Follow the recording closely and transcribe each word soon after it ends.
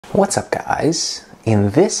What's up, guys? In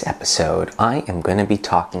this episode, I am going to be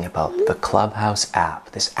talking about the Clubhouse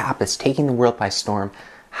app. This app is taking the world by storm,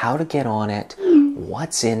 how to get on it,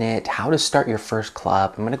 what's in it, how to start your first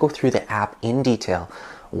club. I'm going to go through the app in detail,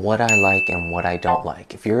 what I like and what I don't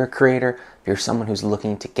like. If you're a creator, if you're someone who's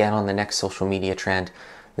looking to get on the next social media trend,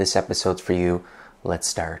 this episode's for you. Let's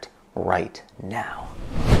start right now.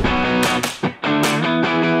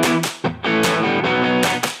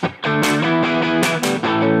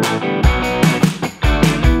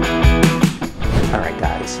 Alright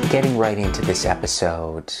guys, getting right into this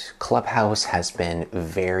episode, Clubhouse has been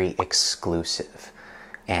very exclusive.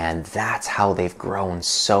 And that's how they've grown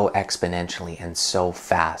so exponentially and so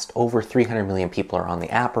fast. Over 300 million people are on the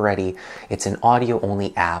app already. It's an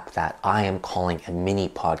audio-only app that I am calling a mini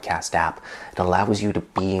podcast app. It allows you to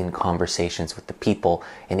be in conversations with the people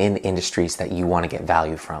and in the industries that you want to get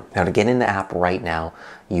value from. Now, to get in the app right now,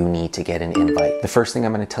 you need to get an invite. The first thing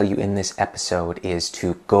I'm going to tell you in this episode is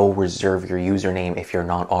to go reserve your username if you're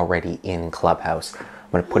not already in Clubhouse.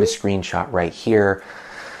 I'm going to put a screenshot right here.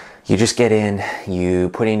 You just get in, you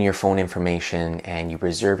put in your phone information, and you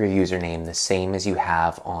reserve your username the same as you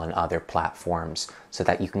have on other platforms so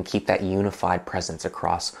that you can keep that unified presence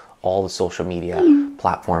across all the social media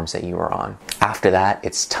platforms that you are on. After that,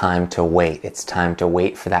 it's time to wait. It's time to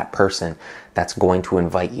wait for that person that's going to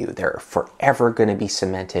invite you. They're forever going to be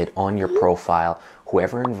cemented on your profile.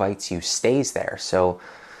 Whoever invites you stays there. So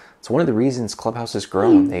it's one of the reasons Clubhouse has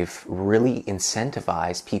grown. They've really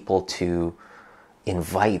incentivized people to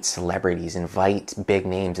invite celebrities, invite big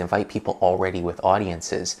names, invite people already with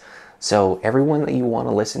audiences. So everyone that you want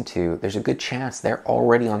to listen to, there's a good chance they're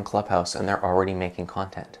already on Clubhouse and they're already making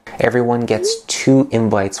content. Everyone gets 2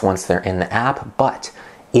 invites once they're in the app, but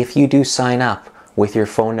if you do sign up with your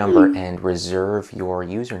phone number and reserve your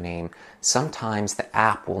username, sometimes the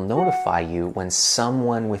app will notify you when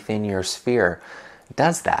someone within your sphere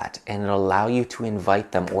does that, and it'll allow you to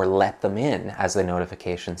invite them or let them in, as the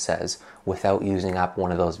notification says, without using up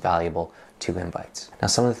one of those valuable 2 invites. Now,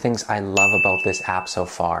 some of the things I love about this app so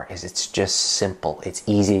far is it's just simple. It's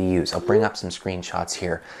easy to use. I'll bring up some screenshots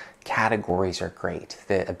here. Categories are great.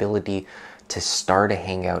 The ability to start a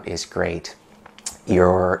hangout is great.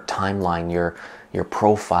 Your timeline, your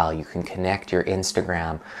profile, you can connect your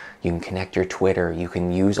Instagram, you can connect your Twitter, you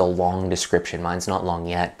can use a long description. Mine's not long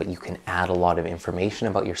yet, but you can add a lot of information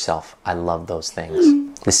about yourself. I love those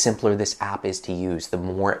things. The simpler this app is to use, the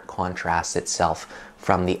more it contrasts itself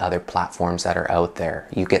from the other platforms that are out there.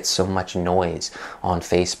 You get so much noise on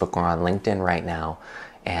Facebook or on LinkedIn right now,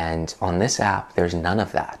 and on this app, there's none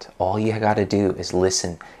of that. All you gotta do is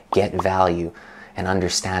listen, get value, and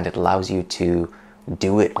understand it allows you to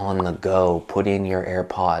do it on the go, put in your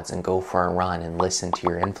AirPods and go for a run and listen to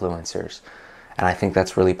your influencers. And I think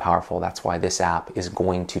that's really powerful. That's why this app is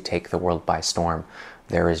going to take the world by storm.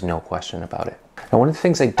 There is no question about it. Now, one of the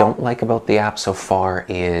things I don't like about the app so far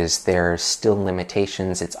is there's still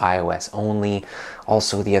limitations. It's iOS only.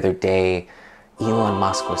 Also, the other day, Elon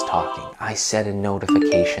Musk was talking. I set a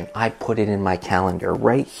notification. I put it in my calendar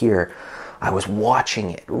right here. I was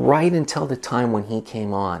watching it right until the time when he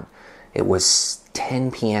came on. It was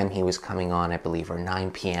 10 p.m. he was coming on, I believe, or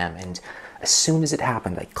 9 p.m. And as soon as it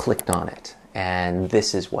happened, I clicked on it. And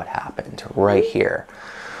this is what happened right here.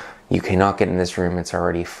 You cannot get in this room. It's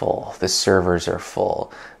already full. The servers are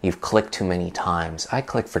full. You've clicked too many times. I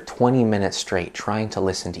clicked for 20 minutes straight trying to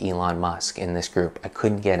listen to Elon Musk in this group. I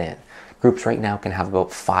couldn't get in. Groups right now can have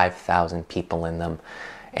about 5,000 people in them.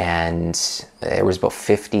 And it was about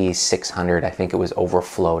 5,600. I think it was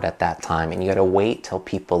overflowed at that time. And you got to wait till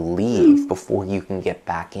people leave before you can get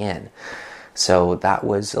back in. So that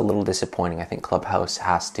was a little disappointing. I think Clubhouse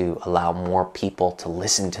has to allow more people to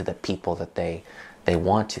listen to the people that they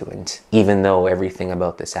want to. And even though everything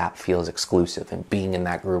about this app feels exclusive and being in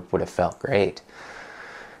that group would have felt great,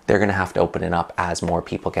 they're going to have to open it up as more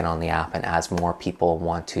people get on the app and as more people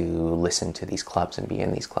want to listen to these clubs and be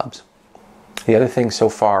in these clubs. The other thing so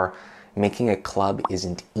far, making a club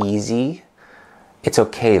isn't easy. It's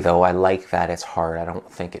okay though. I like that it's hard. I don't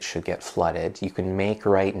think it should get flooded. You can make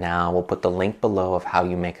right now. We'll put the link below of how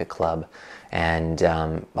you make a club, and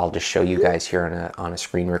I'll just show you guys here on a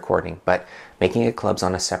screen recording. But making a club's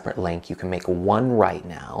on a separate link. You can make one right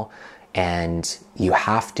now, and you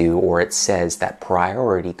have to, or it says that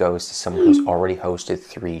priority goes to someone who's already hosted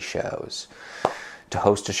 3 shows. To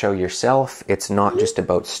host a show yourself, it's not just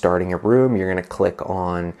about starting a room. You're going to click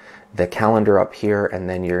on the calendar up here, and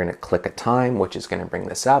then you're going to click a time, which is going to bring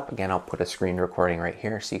this up. Again, I'll put a screen recording right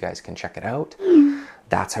here so you guys can check it out.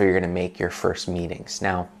 That's how you're going to make your first meetings.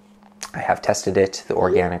 Now, I have tested it. The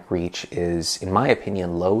organic reach is, in my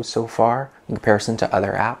opinion, low so far in comparison to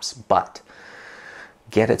other apps, but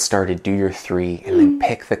get it started, do your 3, and then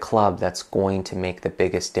pick the club that's going to make the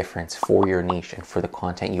biggest difference for your niche and for the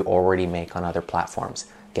content you already make on other platforms.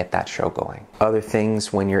 Get that show going. Other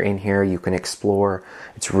things, when you're in here, you can explore.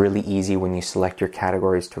 It's really easy when you select your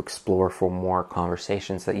categories to explore for more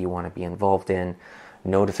conversations that you want to be involved in.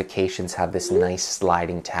 Notifications have this nice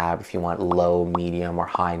sliding tab if you want low, medium, or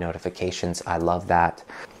high notifications. I love that.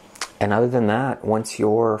 And other than that, once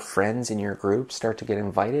your friends in your group start to get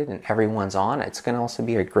invited and everyone's on, it's going to also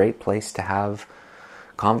be a great place to have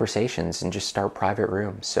conversations and just start private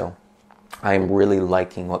rooms. So I'm really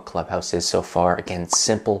liking what Clubhouse is so far. Again,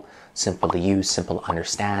 simple to use, simple to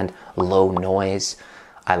understand, low noise.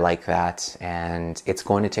 I like that, and it's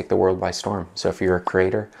going to take the world by storm. So if you're a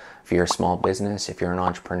creator, if you're a small business, if you're an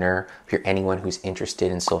entrepreneur, if you're anyone who's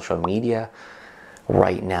interested in social media,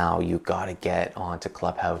 right now you got to get onto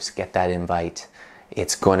Clubhouse, get that invite.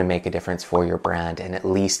 It's going to make a difference for your brand and at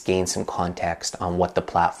least gain some context on what the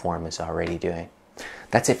platform is already doing.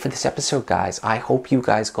 That's it for this episode, guys. I hope you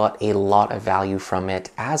guys got a lot of value from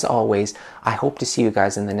it. As always, I hope to see you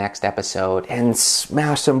guys in the next episode, and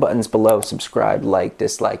smash some buttons below. Subscribe, like,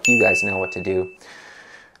 dislike. You guys know what to do.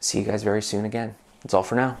 See you guys very soon again. That's all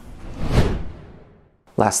for now.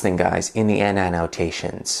 Last thing, guys, in the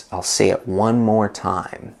annotations, I'll say it one more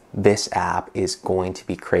time. This app is going to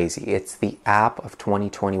be crazy. It's the app of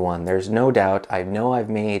 2021. There's no doubt. I know I've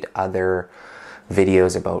made other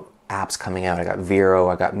videos about apps coming out. I got Vero,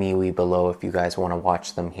 I got MeWe below if you guys want to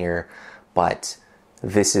watch them here. But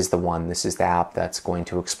this is the one. This is the app that's going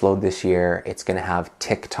to explode this year. It's going to have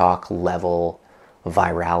TikTok level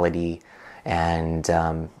virality, and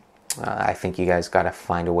I think you guys got to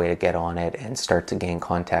find a way to get on it and start to gain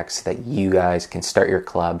context so that you guys can start your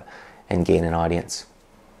club and gain an audience.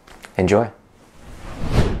 Enjoy.